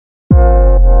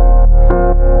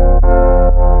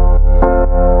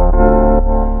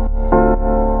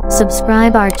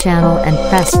Subscribe our channel and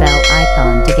press bell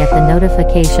icon to get the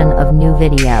notification of new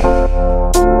video.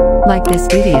 Like this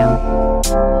video.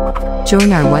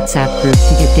 Join our WhatsApp group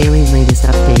to get daily latest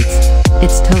updates.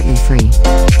 It's totally free.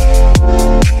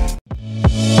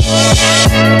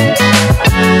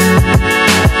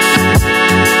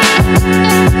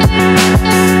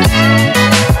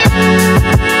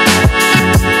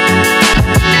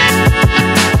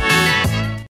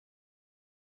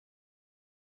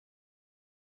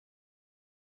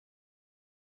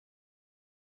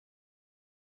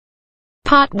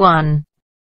 Part 1.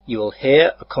 You will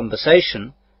hear a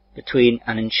conversation between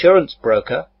an insurance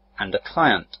broker and a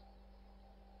client.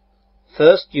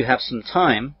 First, you have some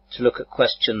time to look at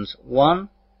questions 1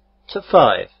 to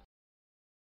 5.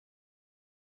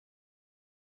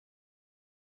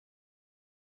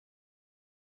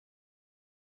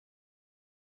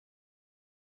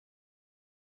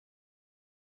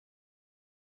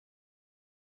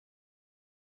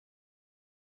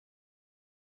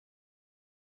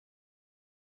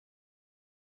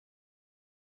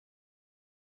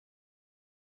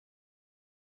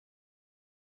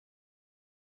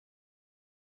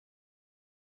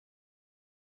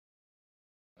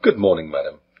 Good morning,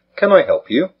 madam. Can I help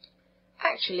you?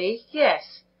 Actually,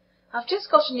 yes. I've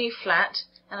just got a new flat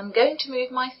and I'm going to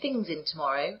move my things in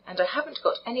tomorrow and I haven't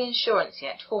got any insurance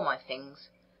yet for my things.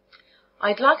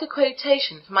 I'd like a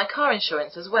quotation for my car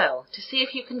insurance as well to see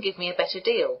if you can give me a better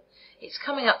deal. It's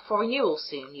coming up for renewal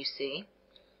soon, you see.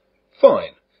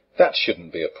 Fine. That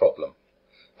shouldn't be a problem.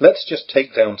 Let's just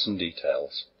take down some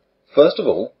details. First of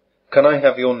all, can I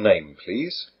have your name,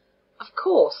 please? Of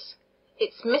course.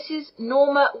 It's Mrs.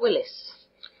 Norma Willis.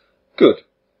 Good.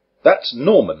 That's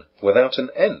Norman without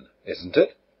an N, isn't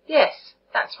it? Yes,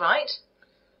 that's right.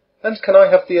 And can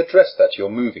I have the address that you're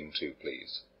moving to,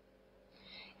 please?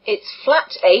 It's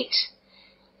Flat 8,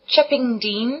 Chepping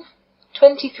Dean,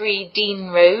 23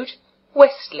 Dean Road,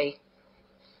 Westley.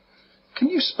 Can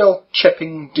you spell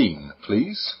Chepping Dean,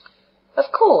 please?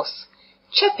 Of course.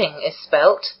 Chepping is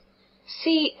spelt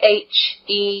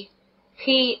Cheping,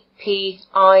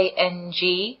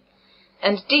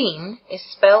 and Dean is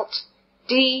spelt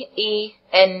Dene.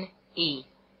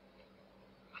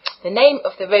 The name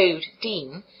of the road,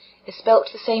 Dean, is spelt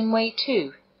the same way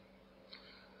too.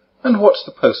 And what's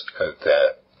the postcode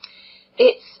there?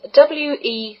 It's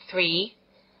WE3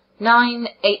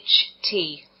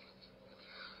 9HT.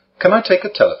 Can I take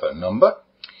a telephone number?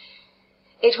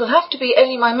 It will have to be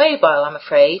only my mobile, I'm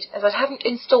afraid, as I haven't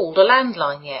installed a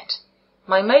landline yet.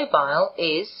 My mobile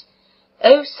is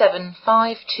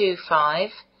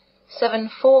 07525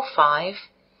 745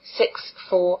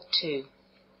 642.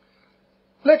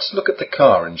 Let's look at the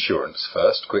car insurance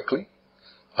first, quickly.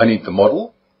 I need the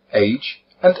model, age,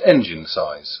 and engine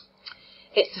size.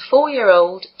 It's a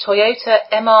 4-year-old Toyota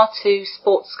MR2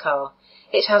 sports car.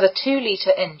 It has a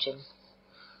 2-litre engine.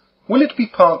 Will it be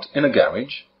parked in a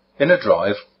garage, in a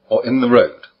drive, or in the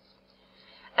road?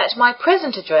 At my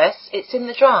present address, it's in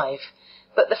the drive,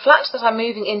 but the flat that I'm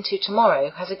moving into tomorrow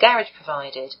has a garage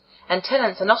provided, and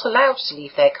tenants are not allowed to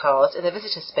leave their cars in the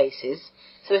visitor spaces,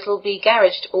 so it'll be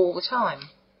garaged all the time.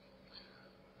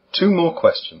 2 more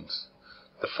questions.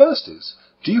 The first is,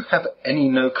 do you have any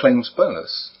no-claims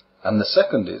bonus? And the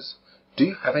second is, do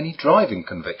you have any driving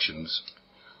convictions?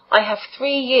 I have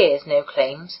 3 years no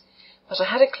claims, but I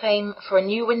had a claim for a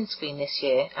new windscreen this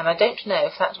year, and I don't know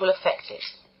if that will affect it.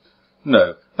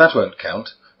 No, that won't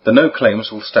count. The no claims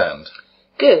will stand.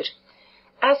 Good.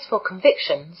 As for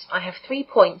convictions, I have 3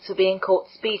 points for being caught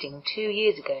speeding 2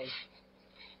 years ago.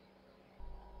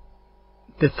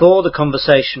 Before the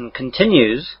conversation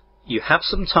continues, you have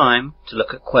some time to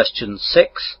look at questions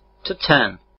 6 to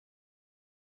 10.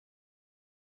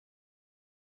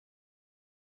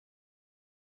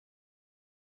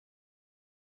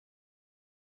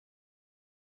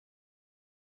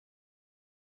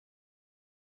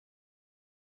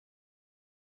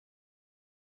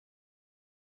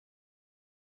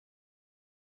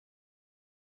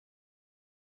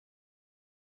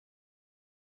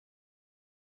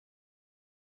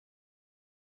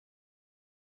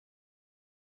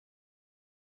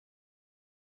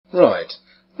 Right,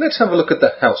 let's have a look at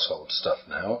the household stuff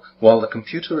now, while the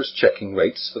computer is checking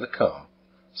rates for the car.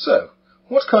 So,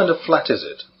 what kind of flat is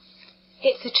it?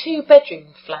 It's a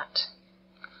 2-bedroom flat.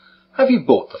 Have you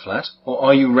bought the flat, or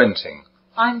are you renting?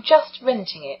 I'm just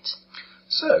renting it.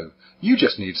 So, you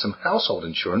just need some household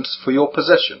insurance for your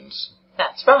possessions.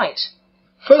 That's right.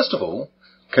 First of all,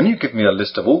 can you give me a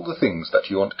list of all the things that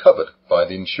you want covered by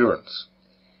the insurance?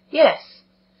 Yes.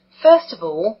 First of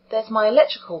all, there's my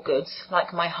electrical goods,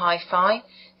 like my hi-fi,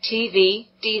 TV,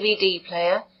 DVD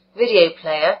player, video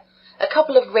player, a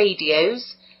couple of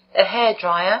radios, a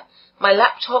hairdryer, my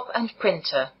laptop and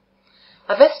printer.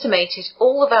 I've estimated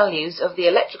all the values of the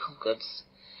electrical goods.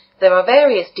 There are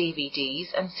various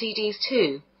DVDs and CDs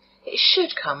too. It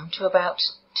should come to about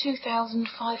 £2,500.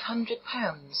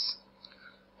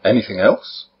 Anything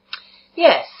else?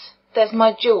 Yes, there's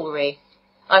my jewellery.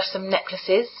 I've some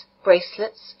necklaces,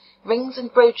 bracelets, rings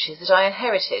and brooches that I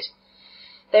inherited.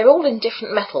 They're all in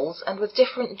different metals and with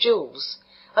different jewels.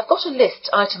 I've got a list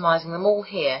itemising them all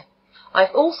here.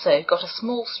 I've also got a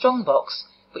small strong box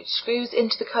which screws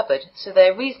into the cupboard, so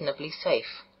they're reasonably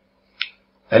safe.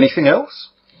 Anything else?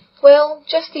 Well,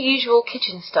 just the usual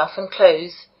kitchen stuff and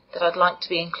clothes that I'd like to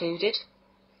be included.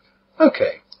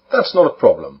 OK, that's not a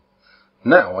problem.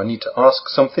 Now I need to ask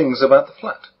some things about the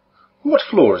flat. What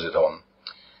floor is it on?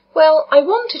 Well, I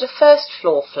wanted a first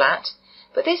floor flat,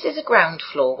 but this is a ground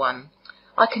floor one.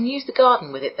 I can use the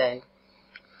garden with it though.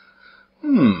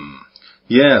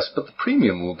 Yes, but the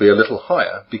premium will be a little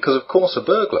higher because of course a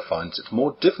burglar finds it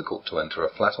more difficult to enter a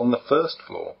flat on the first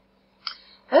floor.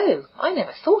 Oh, I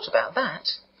never thought about that.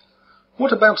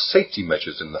 What about safety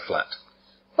measures in the flat?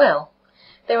 Well,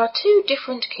 there are 2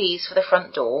 different keys for the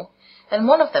front door, and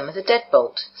one of them is a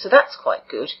deadbolt, so that's quite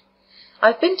good.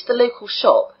 I've been to the local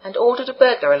shop and ordered a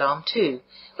burglar alarm too,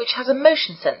 which has a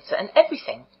motion sensor and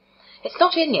everything. It's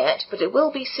not in yet, but it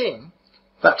will be soon.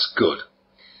 That's good.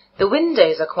 The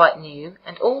windows are quite new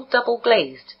and all double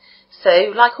glazed,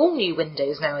 so like all new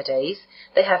windows nowadays,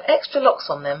 they have extra locks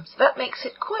on them, so that makes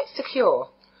it quite secure.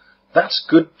 That's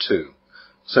good too.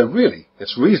 So really,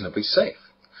 it's reasonably safe.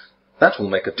 That will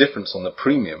make a difference on the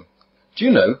premium. Do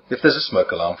you know if there's a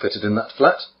smoke alarm fitted in that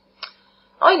flat?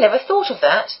 I never thought of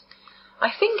that. I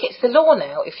think it's the law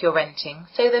now if you're renting,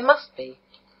 so there must be.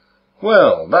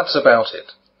 Well, that's about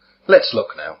it. Let's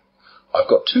look now. I've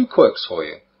got 2 quotes for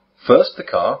you. First the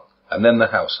car, and then the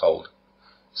household.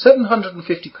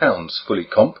 £750 fully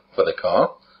comp for the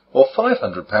car, or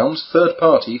 £500 third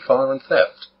party fire and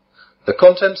theft. The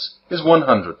contents is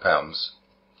 £100.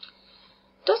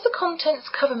 Does the contents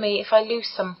cover me if I lose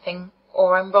something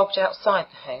or I'm robbed outside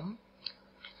the home?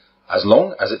 As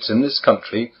long as it's in this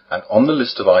country and on the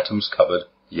list of items covered,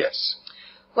 yes.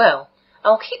 Well,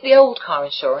 I'll keep the old car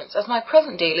insurance as my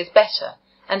present deal is better,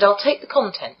 and I'll take the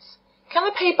contents. Can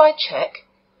I pay by cheque?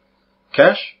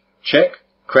 Cash, cheque,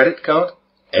 credit card,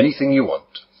 anything you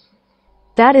want.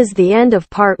 That is the end of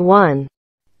part 1.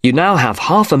 You now have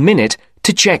half a minute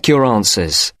to check your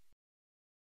answers.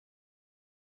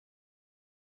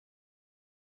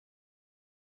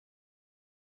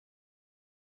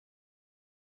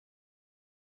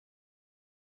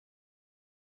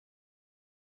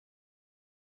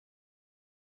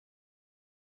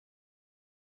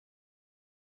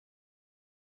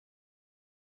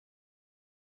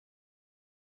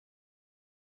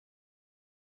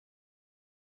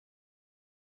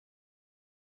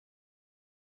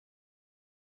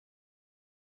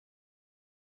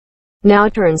 Now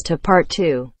turns to part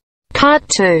 2. Part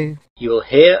 2. You will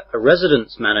hear a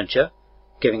residence manager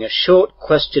giving a short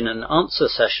question and answer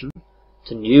session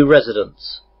to new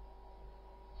residents.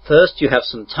 First, you have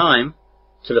some time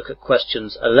to look at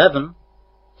questions 11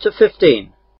 to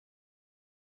 15.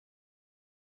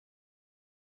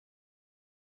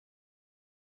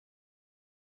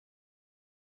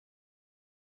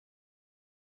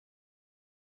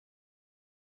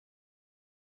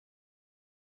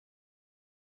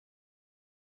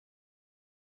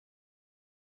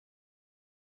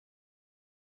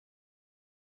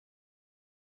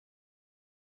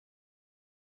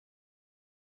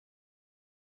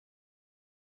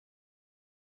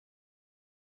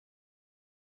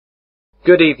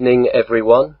 Good evening,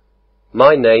 everyone.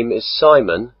 My name is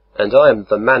Simon, and I am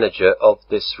the manager of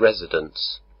this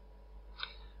residence.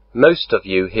 Most of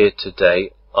you here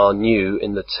today are new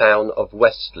in the town of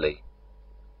Westley.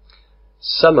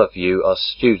 Some of you are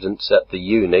students at the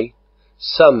uni,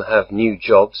 some have new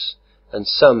jobs, and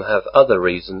some have other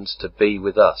reasons to be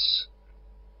with us.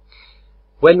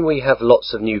 When we have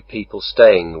lots of new people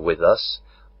staying with us,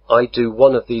 I do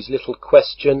one of these little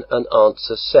question and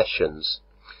answer sessions,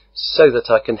 so that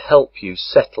I can help you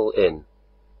settle in.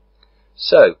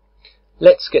 So,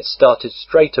 let's get started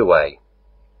straight away.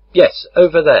 Yes,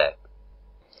 over there.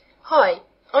 Hi,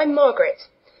 I'm Margaret.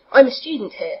 I'm a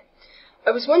student here.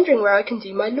 I was wondering where I can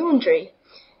do my laundry.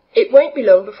 It won't be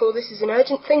long before this is an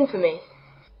urgent thing for me.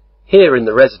 Here in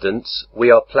the residence,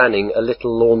 we are planning a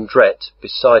little laundrette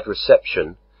beside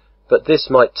reception, but this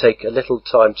might take a little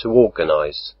time to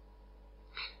organise.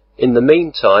 In the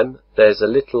meantime, there's a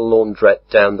little laundrette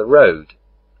down the road.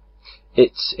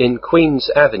 It's in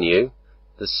Queen's Avenue,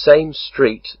 the same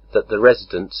street that the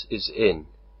residence is in.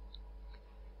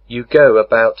 you go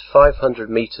about 500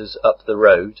 metres up the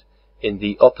road in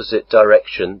the opposite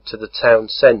direction to the town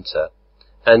centre,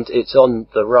 and it's on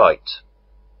the right.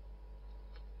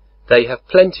 They have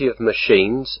plenty of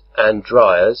machines and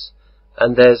dryers,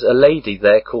 and there's a lady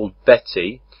there called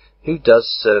Betty who does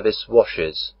service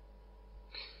washes.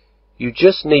 You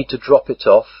just need to drop it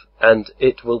off and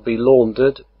it will be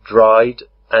laundered, dried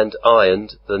and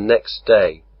ironed the next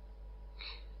day.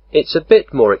 It's a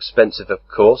bit more expensive, of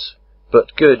course,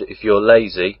 but good if you're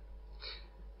lazy.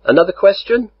 Another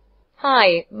question?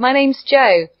 Hi, my name's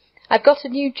Jo. I've got a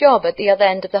new job at the other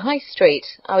end of the high street.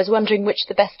 I was wondering which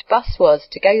the best bus was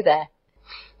to go there.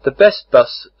 The best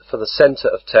bus for the centre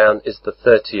of town is the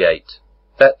 38.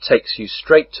 That takes you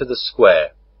straight to the square.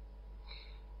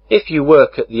 If you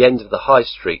work at the end of the high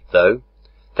street, though,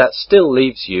 that still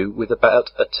leaves you with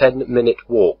about a 10-minute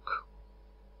walk.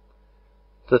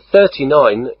 The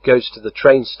 39 goes to the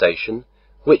train station,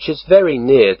 which is very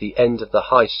near the end of the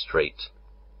high street.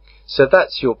 So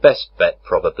that's your best bet,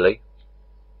 probably.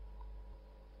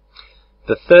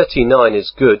 The 39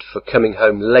 is good for coming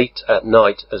home late at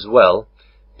night as well,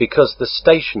 because the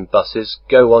station buses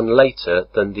go on later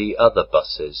than the other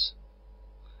buses.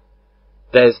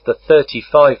 There's the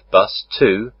 35 bus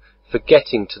too, for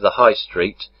getting to the high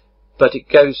street, but it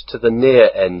goes to the near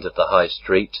end of the high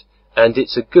street, and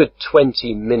it's a good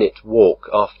 20-minute walk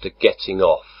after getting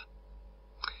off.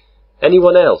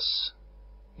 Anyone else?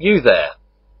 You there?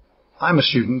 I'm a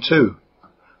student too.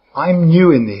 I'm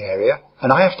new in the area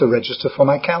and I have to register for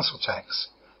my council tax.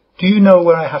 Do you know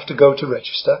where I have to go to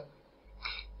register?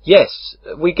 Yes,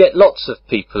 we get lots of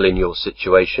people in your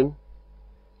situation.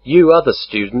 You other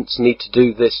students need to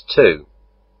do this too.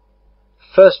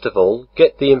 First of all,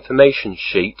 get the information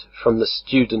sheet from the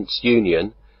Students'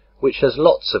 Union, which has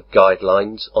lots of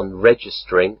guidelines on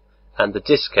registering and the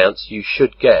discounts you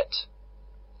should get.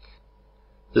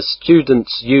 The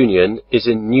Students' Union is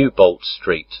in Newbolt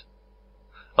Street.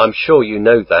 I'm sure you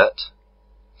know that.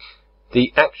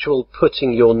 The actual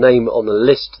putting your name on the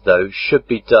list, though, should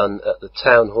be done at the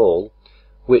town hall,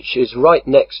 which is right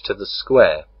next to the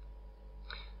square.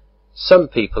 Some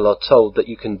people are told that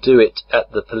you can do it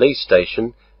at the police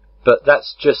station, but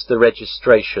that's just the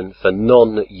registration for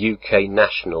non-UK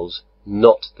nationals,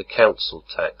 not the council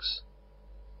tax.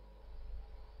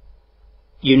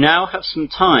 You now have some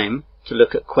time to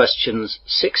look at questions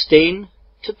 16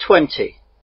 to 20.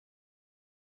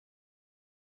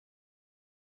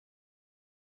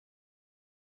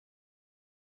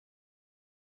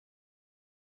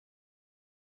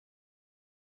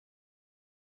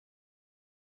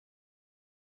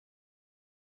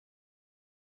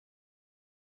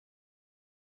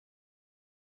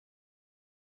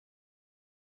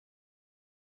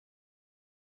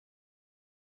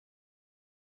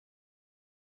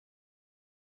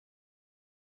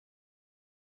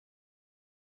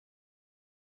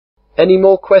 Any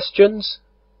more questions?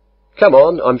 Come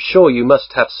on, I'm sure you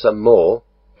must have some more.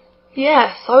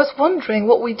 Yes, I was wondering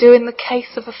what we do in the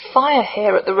case of a fire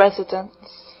here at the residence.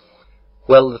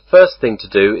 Well, the first thing to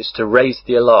do is to raise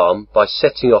the alarm by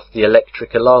setting off the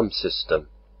electric alarm system.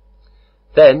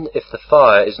 Then, if the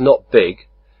fire is not big,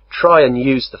 try and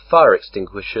use the fire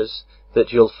extinguishers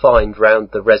that you'll find round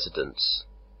the residence.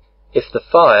 If the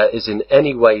fire is in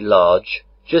any way large,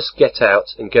 just get out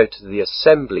and go to the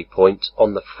assembly point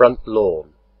on the front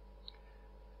lawn.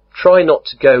 Try not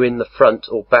to go in the front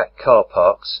or back car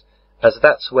parks, as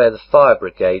that's where the fire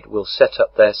brigade will set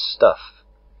up their stuff.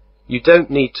 You don't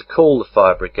need to call the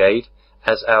fire brigade,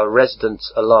 as our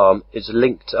residence alarm is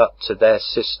linked up to their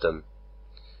system.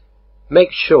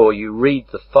 Make sure you read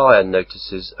the fire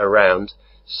notices around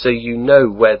so you know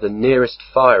where the nearest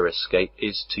fire escape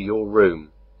is to your room.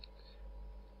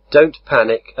 Don't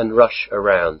panic and rush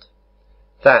around.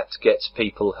 That gets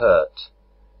people hurt.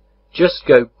 Just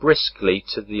go briskly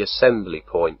to the assembly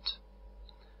point.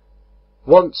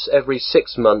 Once every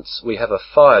 6 months we have a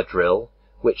fire drill,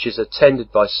 which is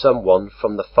attended by someone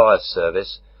from the fire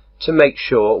service to make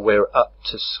sure we're up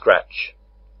to scratch.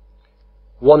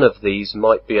 One of these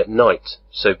might be at night,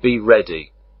 so be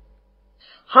ready.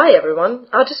 Hi everyone,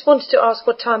 I just wanted to ask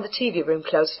what time the TV room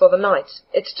closed for the night.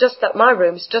 It's just that my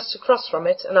room's just across from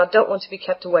it and I don't want to be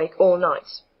kept awake all night.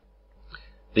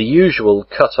 The usual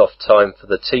cut-off time for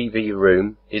the TV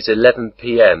room is 11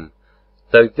 p.m,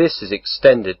 though this is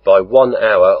extended by 1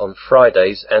 hour on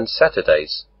Fridays and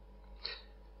Saturdays.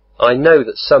 I know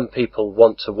that some people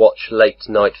want to watch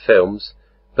late-night films,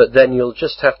 but then you'll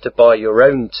just have to buy your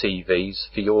own TVs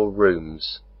for your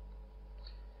rooms.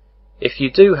 If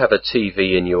you do have a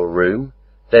TV in your room,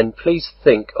 then please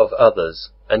think of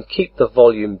others and keep the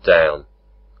volume down.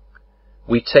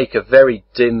 we take a very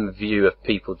dim view of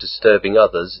people disturbing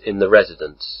others in the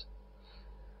residence.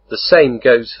 The same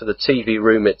goes for the TV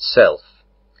room itself.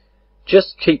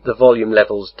 Just keep the volume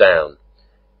levels down.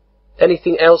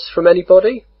 Anything else from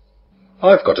anybody?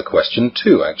 I've got a question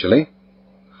too, actually.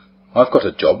 I've got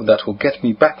a job that will get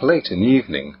me back late in the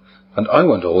evening, and I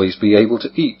won't always be able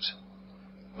to eat.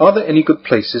 Are there any good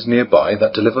places nearby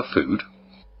that deliver food?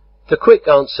 The quick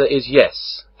answer is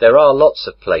yes, there are lots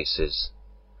of places.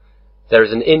 There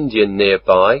is an Indian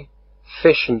nearby.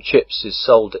 Fish and chips is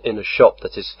sold in a shop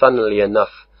that is, funnily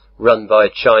enough, run by a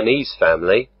Chinese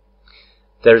family.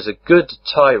 There is a good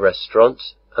Thai restaurant,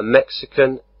 a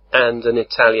Mexican and an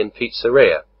Italian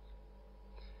pizzeria.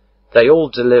 They all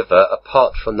deliver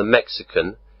apart from the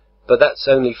Mexican, but that's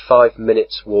only 5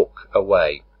 minutes walk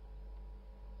away.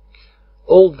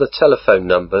 All the telephone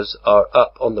numbers are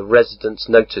up on the residence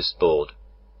notice board.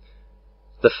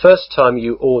 The first time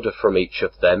you order from each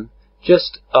of them,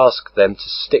 just ask them to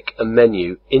stick a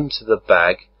menu into the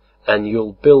bag and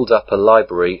you'll build up a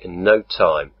library in no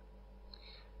time.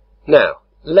 Now,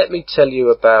 let me tell you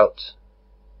about...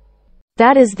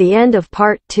 That is the end of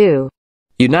part 2.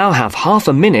 You now have half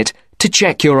a minute to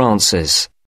check your answers.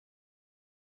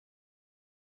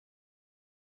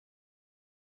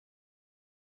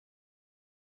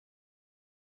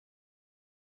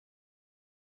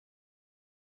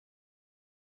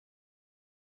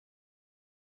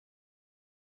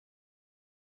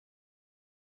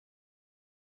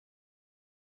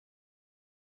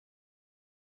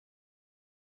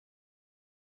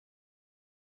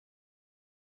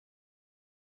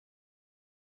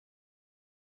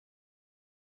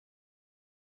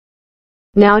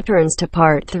 Now turns to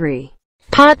part 3.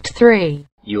 Part 3.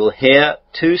 You will hear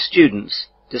two students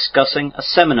discussing a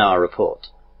seminar report.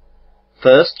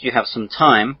 First, you have some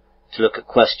time to look at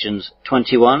questions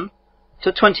 21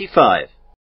 to 25.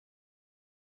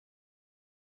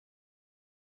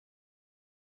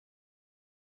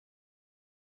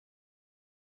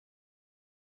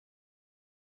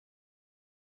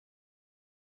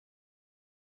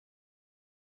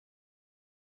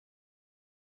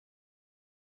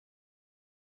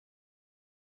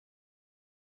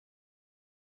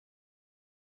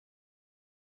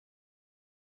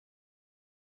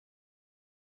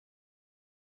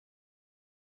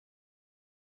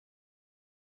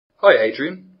 Hi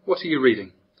Adrian, what are you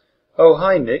reading? Oh,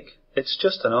 hi Nick. It's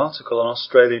just an article on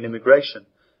Australian immigration.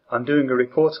 I'm doing a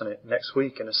report on it next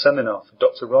week in a seminar for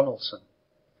Dr. Ronaldson.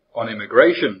 On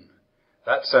immigration?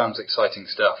 That sounds exciting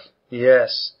stuff.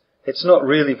 Yes, it's not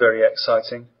really very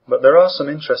exciting, but there are some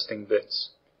interesting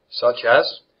bits. Such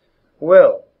as?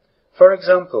 Well, for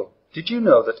example, did you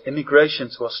know that immigration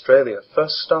to Australia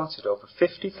first started over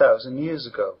 50,000 years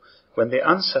ago, when the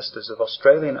ancestors of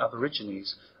Australian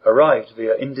Aborigines arrived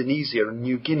via Indonesia and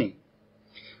New Guinea?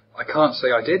 I can't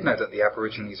say I did know that the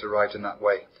Aborigines arrived in that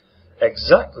way.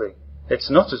 Exactly. It's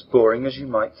not as boring as you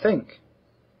might think.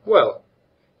 Well,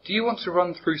 do you want to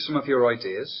run through some of your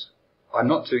ideas? I'm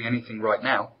not doing anything right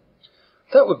now.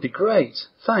 That would be great.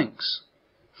 Thanks.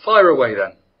 Fire away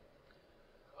then.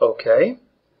 Okay.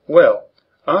 Well,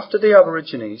 after the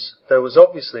Aborigines, there was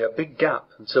obviously a big gap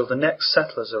until the next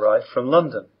settlers arrived from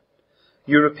London.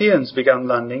 Europeans began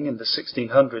landing in the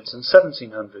 1600s and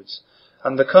 1700s,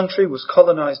 and the country was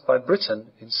colonised by Britain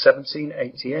in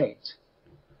 1788.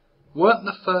 Weren't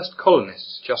the first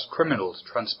colonists just criminals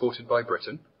transported by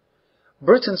Britain?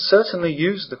 Britain certainly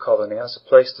used the colony as a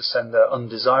place to send their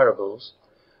undesirables.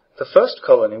 The first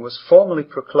colony was formally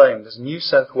proclaimed as New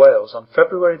South Wales on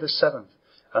February the 7th,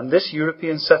 and this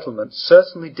European settlement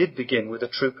certainly did begin with a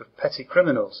troop of petty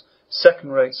criminals,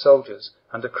 second-rate soldiers,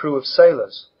 and a crew of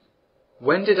sailors.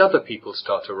 When did other people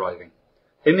start arriving?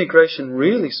 Immigration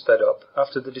really sped up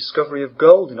after the discovery of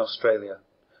gold in Australia.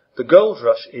 The gold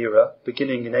rush era,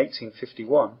 beginning in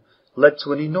 1851, led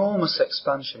to an enormous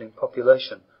expansion in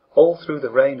population all through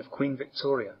the reign of Queen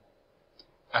Victoria.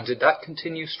 And did that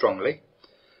continue strongly?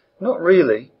 Not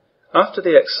really. After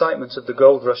the excitement of the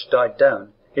gold rush died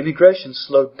down, immigration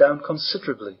slowed down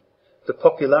considerably. The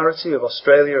popularity of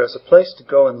Australia as a place to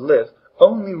go and live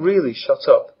only really shot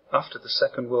up after the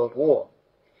Second World War.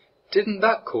 Didn't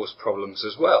that cause problems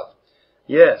as well?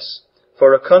 Yes,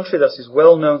 for a country that is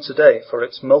well known today for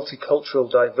its multicultural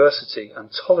diversity and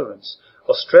tolerance,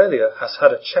 Australia has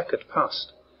had a checkered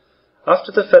past.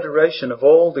 After the federation of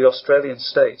all the Australian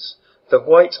states, the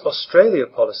White Australia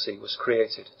policy was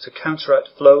created to counteract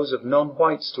flows of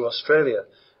non-whites to Australia,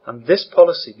 and this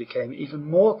policy became even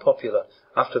more popular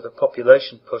after the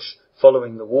population push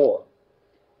following the war.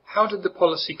 How did the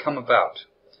policy come about?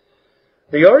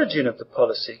 The origin of the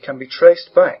policy can be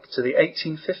traced back to the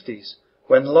 1850s,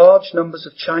 When large numbers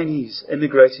of Chinese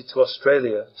immigrated to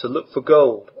Australia to look for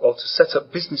gold or to set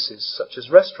up businesses such as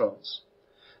restaurants,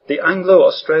 the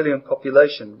Anglo-Australian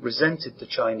population resented the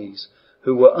Chinese,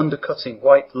 who were undercutting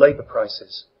white labour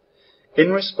prices.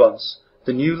 In response,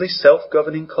 the newly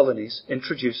self-governing colonies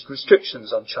introduced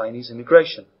restrictions on Chinese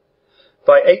immigration.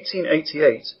 By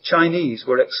 1888, Chinese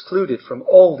were excluded from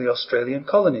all the Australian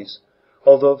colonies,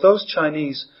 although those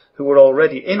Chinese who were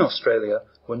already in Australia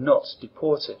were not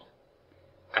deported.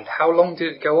 And how long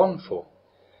did it go on for?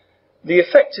 The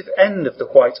effective end of the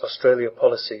White Australia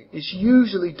policy is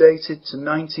usually dated to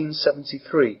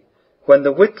 1973, when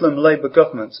the Whitlam Labour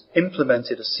government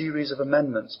implemented a series of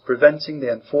amendments preventing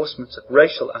the enforcement of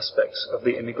racial aspects of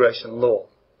the immigration law.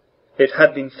 It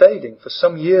had been fading for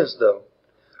some years, though.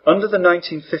 Under the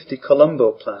 1950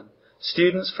 Colombo Plan,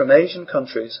 students from Asian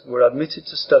countries were admitted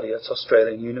to study at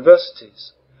Australian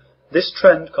universities. This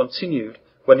trend continued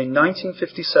when in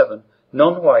 1957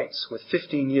 non-whites with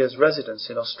 15 years residence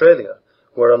in Australia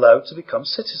were allowed to become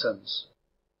citizens.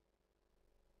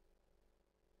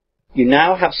 You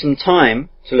now have some time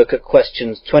to look at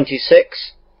questions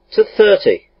 26 to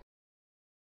 30.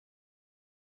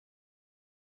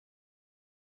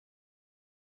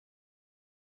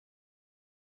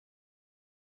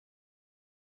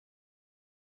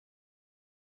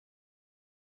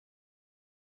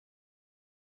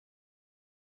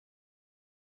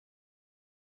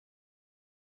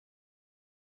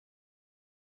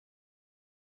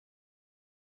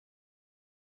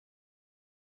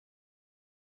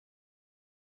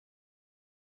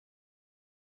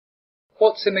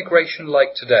 What's immigration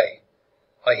like today?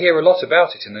 I hear a lot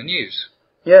about it in the news.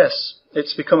 Yes,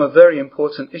 it's become a very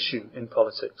important issue in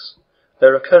politics.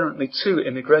 There are currently 2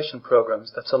 immigration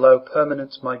programs that allow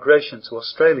permanent migration to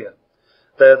Australia.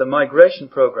 They are the Migration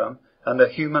Program and the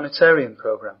Humanitarian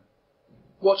Program.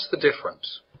 What's the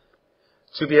difference?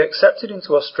 To be accepted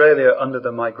into Australia under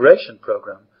the Migration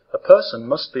Program, a person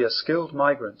must be a skilled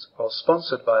migrant or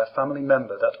sponsored by a family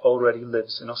member that already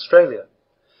lives in Australia.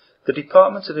 The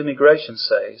Department of Immigration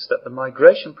says that the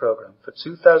Migration Program for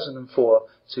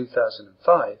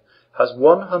 2004-2005 has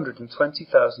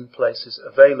 120,000 places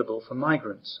available for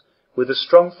migrants, with a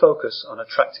strong focus on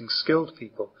attracting skilled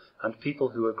people and people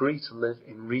who agree to live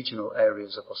in regional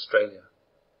areas of Australia.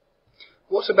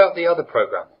 What about the other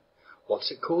program?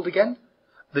 What's it called again?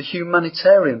 The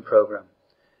Humanitarian Program.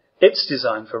 It's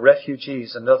designed for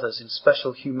refugees and others in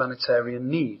special humanitarian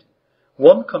need.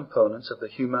 One component of the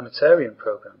Humanitarian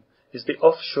Program is the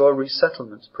Offshore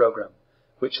Resettlement Program,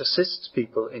 which assists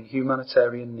people in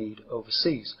humanitarian need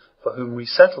overseas, for whom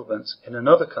resettlement in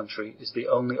another country is the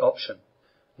only option.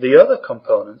 The other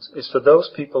component is for those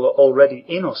people already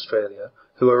in Australia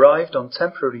who arrived on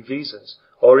temporary visas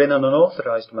or in an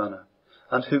unauthorised manner,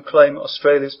 and who claim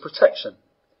Australia's protection.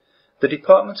 The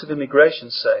Department of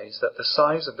Immigration says that the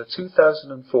size of the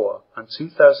 2004 and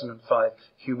 2005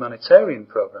 Humanitarian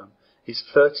Program is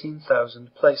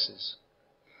 13,000 places.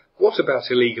 What about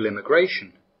illegal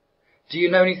immigration? Do you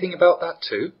know anything about that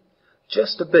too?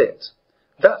 Just a bit.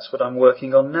 That's what I'm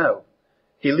working on now.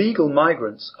 Illegal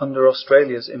migrants under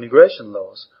Australia's immigration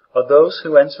laws are those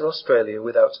who enter Australia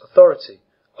without authority,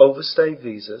 overstay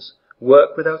visas,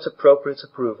 work without appropriate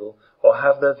approval, or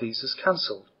have their visas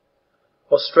cancelled.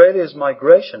 Australia's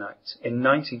Migration Act in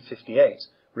 1958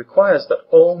 requires that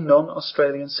all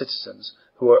non-Australian citizens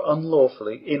who are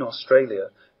unlawfully in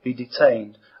Australia be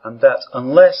detained, and that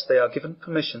unless they are given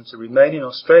permission to remain in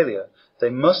Australia, they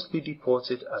must be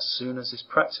deported as soon as is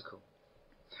practical.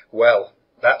 Well,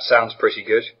 that sounds pretty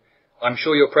good. I'm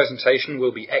sure your presentation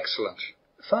will be excellent.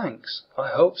 Thanks. I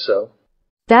hope so.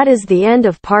 That is the end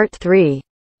of part 3.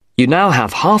 You now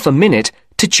have half a minute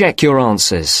to check your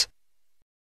answers.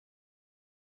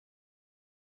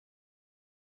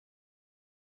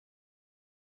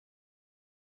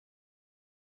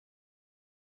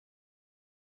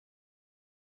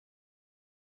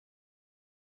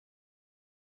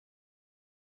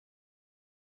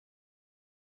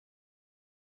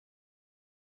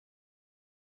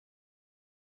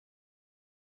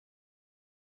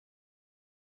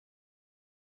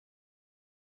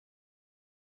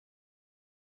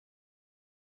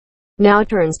 Now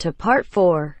turns to part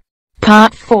 4.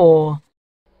 Part 4.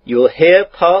 You'll hear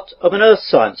part of an Earth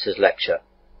Sciences lecture.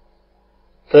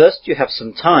 First, you have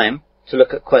some time to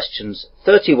look at questions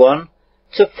 31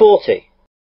 to 40.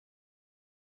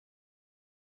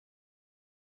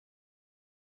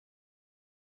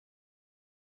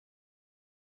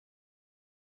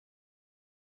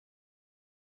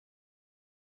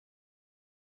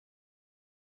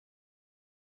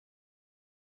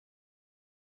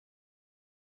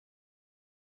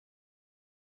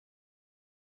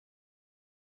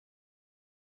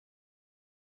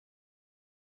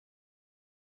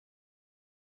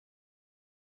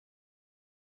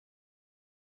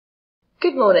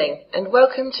 Good morning and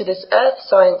welcome to this Earth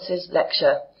Sciences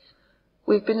lecture.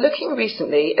 We've been looking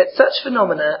recently at such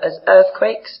phenomena as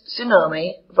earthquakes,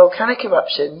 tsunami, volcanic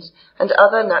eruptions and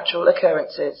other natural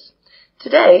occurrences.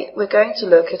 Today we're going to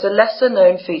look at a lesser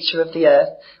known feature of the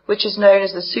Earth which is known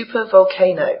as the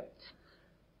supervolcano.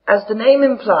 As the name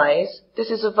implies, this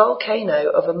is a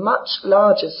volcano of a much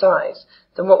larger size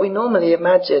than what we normally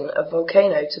imagine a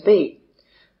volcano to be.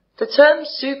 The term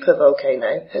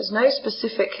supervolcano has no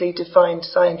specifically defined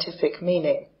scientific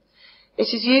meaning.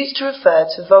 It is used to refer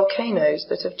to volcanoes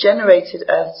that have generated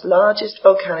Earth's largest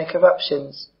volcanic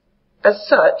eruptions. As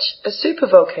such, a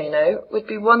supervolcano would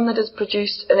be one that has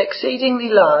produced an exceedingly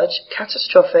large,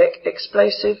 catastrophic,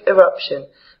 explosive eruption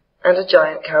and a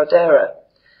giant caldera.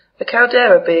 A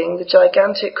caldera being the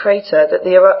gigantic crater that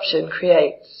the eruption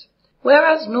creates.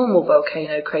 Whereas normal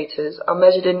volcano craters are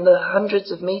measured in the hundreds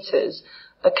of meters,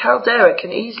 a caldera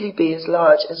can easily be as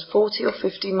large as 40 or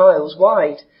 50 miles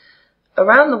wide.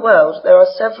 Around the world there are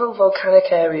several volcanic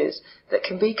areas that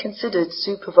can be considered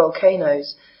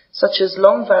supervolcanoes, such as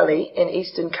Long Valley in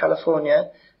eastern California,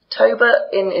 Toba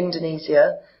in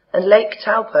Indonesia, and Lake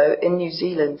Taupo in New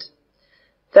Zealand.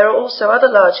 There are also other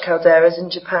large calderas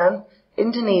in Japan,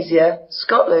 Indonesia,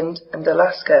 Scotland and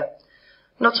Alaska.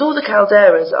 Not all the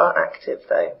calderas are active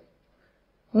though.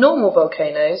 Normal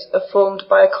volcanoes are formed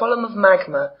by a column of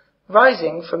magma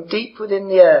rising from deep within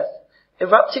the Earth,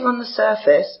 erupting on the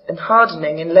surface and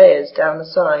hardening in layers down the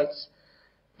sides.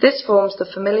 This forms the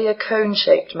familiar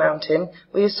cone-shaped mountain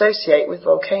we associate with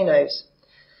volcanoes.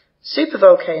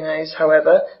 Supervolcanoes,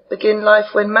 however, begin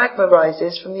life when magma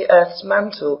rises from the Earth's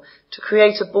mantle to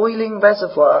create a boiling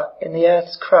reservoir in the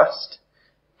Earth's crust.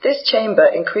 This chamber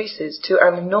increases to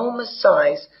an enormous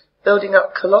size, building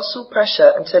up colossal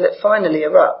pressure until it finally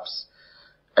erupts.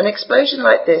 An explosion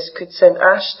like this could send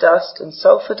ash, dust and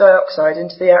sulfur dioxide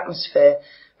into the atmosphere,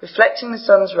 reflecting the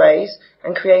sun's rays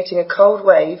and creating a cold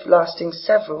wave lasting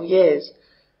several years.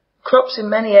 Crops in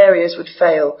many areas would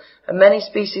fail, and many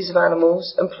species of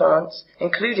animals and plants,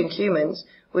 including humans,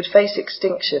 would face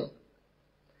extinction.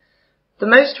 The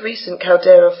most recent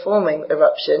caldera-forming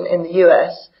eruption in the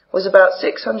US was about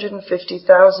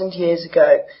 650,000 years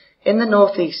ago, in the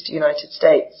northeast United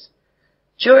States.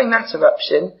 During that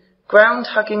eruption,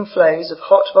 ground-hugging flows of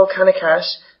hot volcanic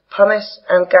ash, pumice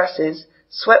and gases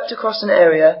swept across an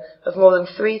area of more than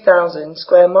 3,000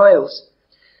 square miles.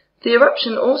 The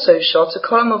eruption also shot a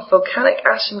column of volcanic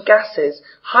ash and gases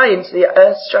high into the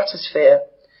Earth's stratosphere.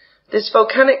 This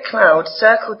volcanic cloud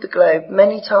circled the globe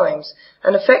many times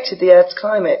and affected the Earth's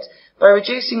climate by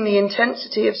reducing the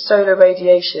intensity of solar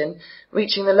radiation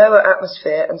reaching the lower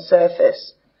atmosphere and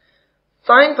surface.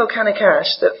 Fine volcanic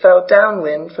ash that fell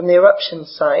downwind from the eruption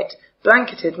site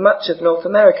blanketed much of North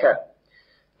America.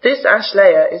 This ash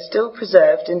layer is still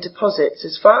preserved in deposits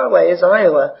as far away as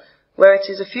Iowa, where it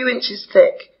is a few inches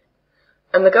thick,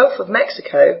 and the Gulf of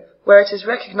Mexico, where it is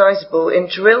recognizable in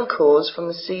drill cores from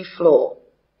the sea floor.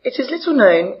 It is little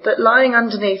known that lying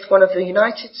underneath one of the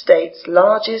United States'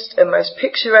 largest and most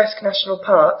picturesque national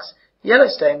parks,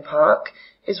 Yellowstone Park,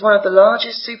 is one of the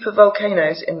largest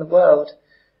supervolcanoes in the world.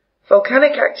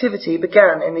 Volcanic activity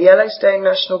began in the Yellowstone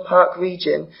National Park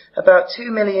region about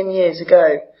 2 million years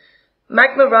ago.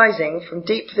 Magma rising from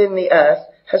deep within the Earth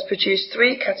has produced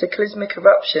 3 cataclysmic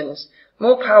eruptions,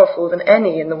 more powerful than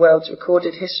any in the world's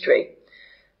recorded history.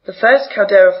 The first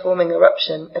caldera-forming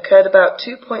eruption occurred about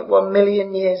 2.1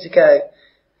 million years ago.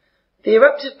 The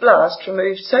eruptive blast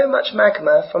removed so much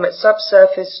magma from its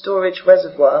subsurface storage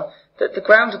reservoir that the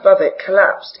ground above it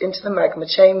collapsed into the magma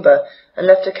chamber and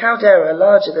left a caldera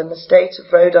larger than the state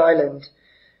of Rhode Island.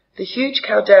 The huge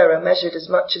caldera measured as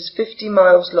much as 50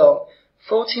 miles long,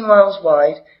 40 miles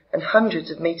wide, and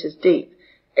hundreds of meters deep,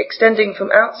 extending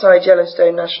from outside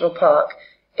Yellowstone National Park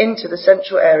into the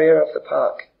central area of the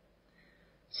park.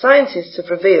 Scientists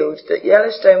have revealed that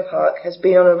Yellowstone Park has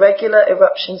been on a regular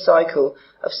eruption cycle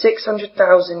of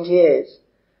 600,000 years.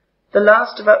 The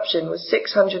last eruption was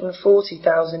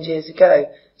 640,000 years ago,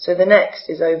 so the next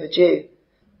is overdue.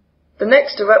 The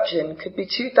next eruption could be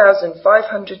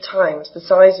 2,500 times the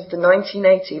size of the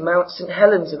 1980 Mount St.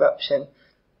 Helens eruption.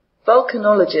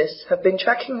 Volcanologists have been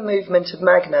tracking the movement of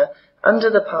magma under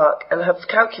the park and have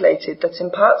calculated that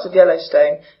in parts of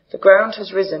Yellowstone the ground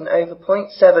has risen over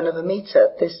 0.7 of a metre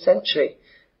this century.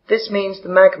 This means the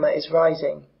magma is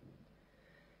rising.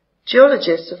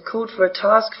 Geologists have called for a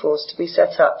task force to be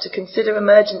set up to consider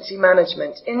emergency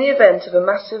management in the event of a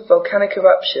massive volcanic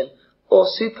eruption or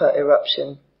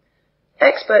super-eruption.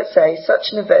 Experts say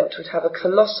such an event would have a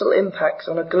colossal impact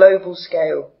on a global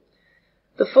scale.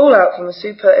 The fallout from a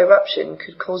super-eruption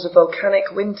could cause a volcanic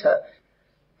winter,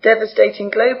 devastating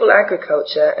global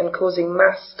agriculture and causing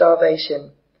mass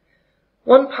starvation.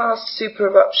 One past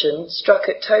super-eruption struck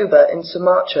at Toba in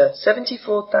Sumatra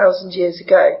 74,000 years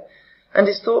ago and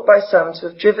is thought by some to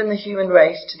have driven the human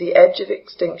race to the edge of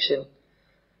extinction.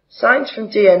 Signs from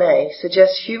DNA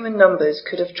suggest human numbers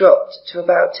could have dropped to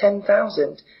about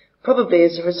 10,000, probably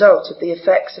as a result of the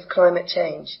effects of climate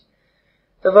change.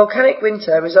 The volcanic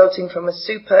winter resulting from a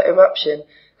super-eruption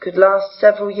could last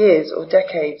several years or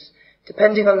decades,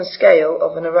 depending on the scale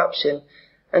of an eruption,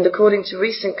 and according to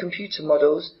recent computer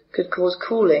models, could cause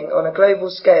cooling on a global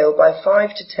scale by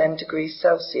 5 to 10 degrees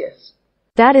Celsius.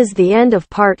 That is the end of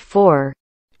part 4.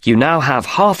 You now have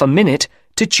half a minute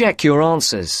to check your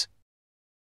answers.